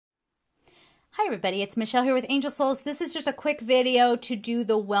Hi everybody, it's Michelle here with Angel Souls. This is just a quick video to do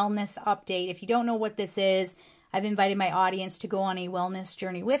the wellness update. If you don't know what this is, I've invited my audience to go on a wellness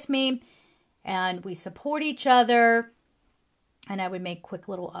journey with me, and we support each other, and I would make quick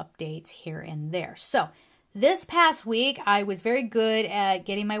little updates here and there. So this past week, I was very good at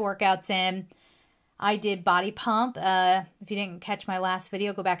getting my workouts in. I did body pump. If you didn't catch my last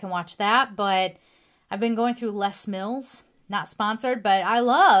video, go back and watch that, but I've been going through Les Mills, not sponsored, but I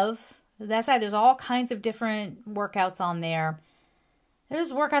love that side. There's all kinds of different workouts on there.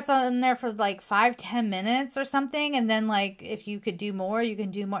 There's workouts on there for like 5-10 minutes or something. And then like, if you could do more, you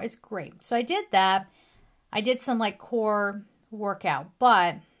can do more. It's great. So I did that. I did some like core workout,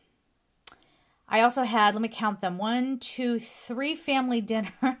 but I also had, let me count them, 3 family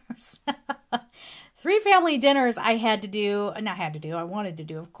dinners. 3 family dinners I wanted to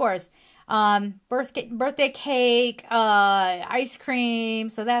do, of course. Birthday cake, ice cream.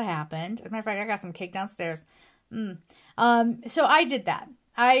 So that happened. As a matter of fact, I got some cake downstairs. So I did that.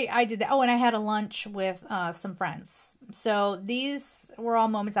 I did that. Oh, and I had a lunch with, some friends. So these were all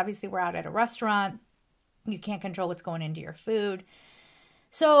moments. Obviously, we're out at a restaurant. You can't control what's going into your food.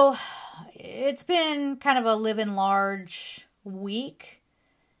 So it's been kind of a living large week.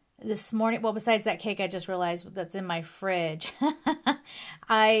 This morning, well, besides that cake, I just realized that's in my fridge.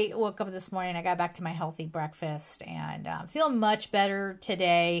 I woke up this morning, I got back to my healthy breakfast, and feel much better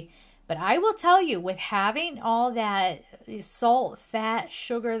today. But I will tell you, with having all that salt, fat,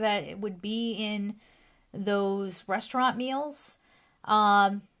 sugar that it would be in those restaurant meals,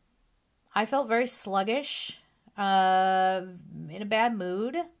 I felt very sluggish, in a bad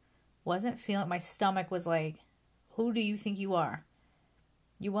mood. Wasn't feeling, my stomach was like, who do you think you are?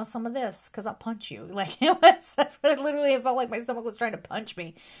 You want some of this? Because I'll punch you. Like, that's what it felt like. My stomach was trying to punch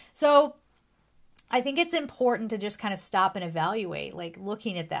me. So I think it's important to just kind of stop and evaluate, like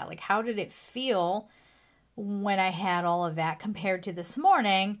looking at that. Like, how did it feel when I had all of that compared to this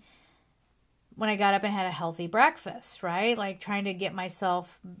morning when I got up and had a healthy breakfast, right? Like trying to get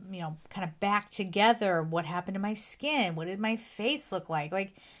myself, kind of back together. What happened to my skin? What did my face look like?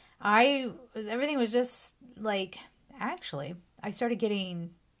 Like, everything was just like, actually, I started getting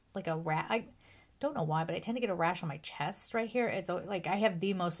like a rash. I don't know why, but I tend to get a rash on my chest right here. It's like I have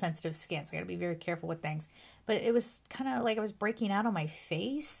the most sensitive skin, so I got to be very careful with things. But it was kind of like I was breaking out on my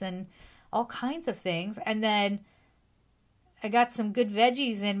face and all kinds of things. And then I got some good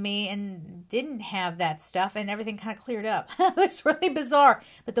veggies in me and didn't have that stuff, and everything kind of cleared up. It was really bizarre.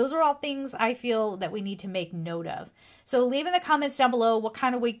 But those are all things I feel that we need to make note of. So leave in the comments down below, what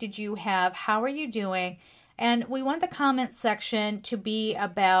kind of week did you have? How are you doing? And we want the comment section to be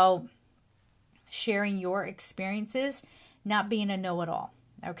about sharing your experiences, not being a know-it-all,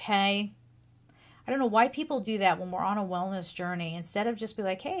 okay? I don't know why people do that when we're on a wellness journey. Instead of just be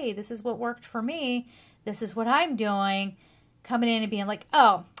like, hey, this is what worked for me. This is what I'm doing. Coming in and being like,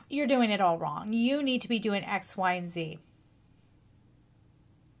 oh, you're doing it all wrong. You need to be doing X, Y, and Z.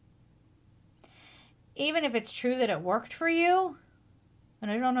 Even if it's true that it worked for you, and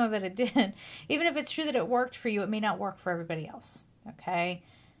I don't know that it did. Even if it's true that it worked for you, it may not work for everybody else. Okay?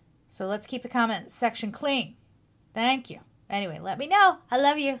 So let's keep the comment section clean. Thank you. Anyway, let me know. I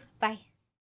love you. Bye.